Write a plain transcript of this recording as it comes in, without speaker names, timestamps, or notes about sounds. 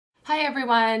Hi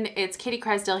everyone, it's Katie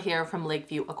Crysdale here from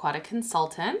Lakeview Aquatic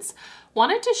Consultants.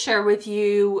 Wanted to share with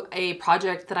you a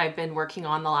project that I've been working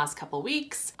on the last couple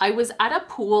weeks. I was at a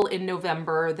pool in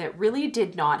November that really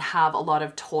did not have a lot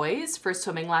of toys for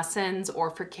swimming lessons or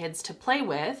for kids to play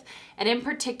with. And in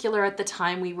particular, at the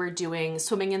time we were doing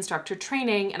swimming instructor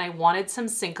training and I wanted some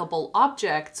sinkable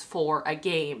objects for a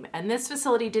game. And this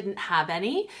facility didn't have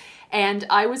any. And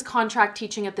I was contract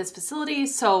teaching at this facility,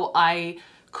 so I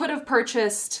could have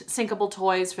purchased sinkable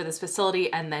toys for this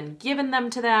facility and then given them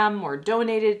to them or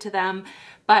donated to them.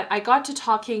 But I got to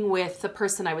talking with the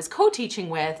person I was co-teaching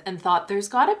with and thought there's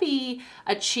gotta be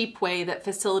a cheap way that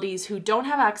facilities who don't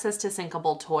have access to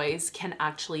sinkable toys can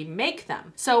actually make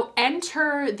them. So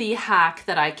enter the hack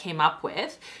that I came up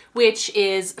with, which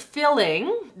is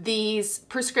filling these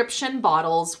prescription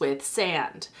bottles with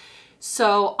sand.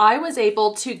 So I was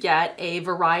able to get a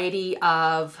variety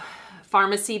of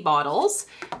pharmacy bottles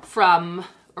from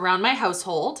around my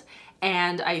household,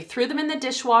 and I threw them in the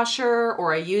dishwasher,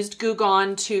 or I used Goo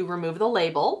Gone to remove the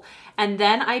label, and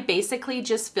then I basically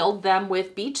just filled them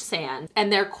with beach sand. And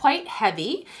they're quite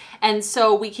heavy, and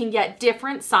so we can get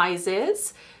different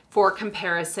sizes for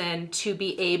comparison to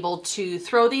be able to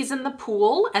throw these in the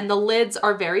pool, and the lids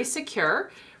are very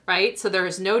secure, right? So there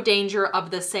is no danger of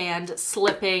the sand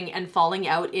slipping and falling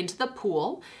out into the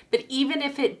pool. But even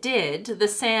if it did, the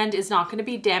sand is not going to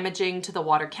be damaging to the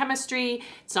water chemistry.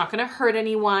 It's not going to hurt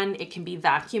anyone. It can be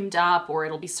vacuumed up or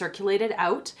it'll be circulated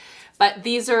out. But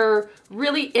these are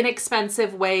really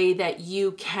inexpensive way that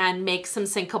you can make some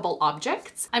sinkable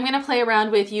objects. I'm going to play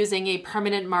around with using a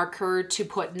permanent marker to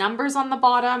put numbers on the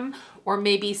bottom, or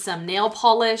maybe some nail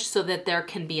polish so that there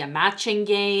can be a matching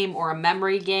game or a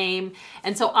memory game.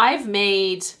 And so I've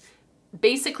made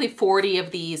basically 40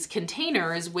 of these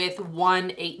containers with one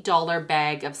 $8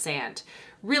 bag of sand.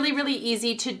 Really, really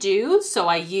easy to do. So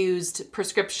I used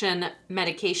prescription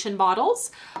medication bottles.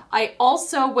 I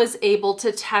also was able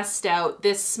to test out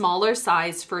this smaller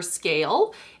size for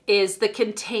scale is the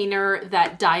container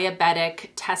that diabetic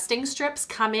testing strips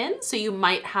come in. So you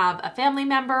might have a family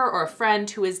member or a friend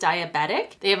who is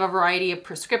diabetic. They have a variety of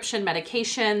prescription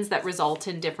medications that result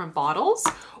in different bottles,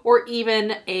 or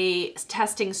even a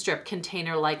testing strip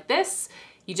container like this.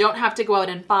 You don't have to go out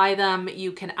and buy them.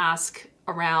 You can ask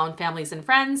around families and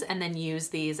friends and then use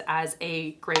these as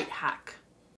a great hack.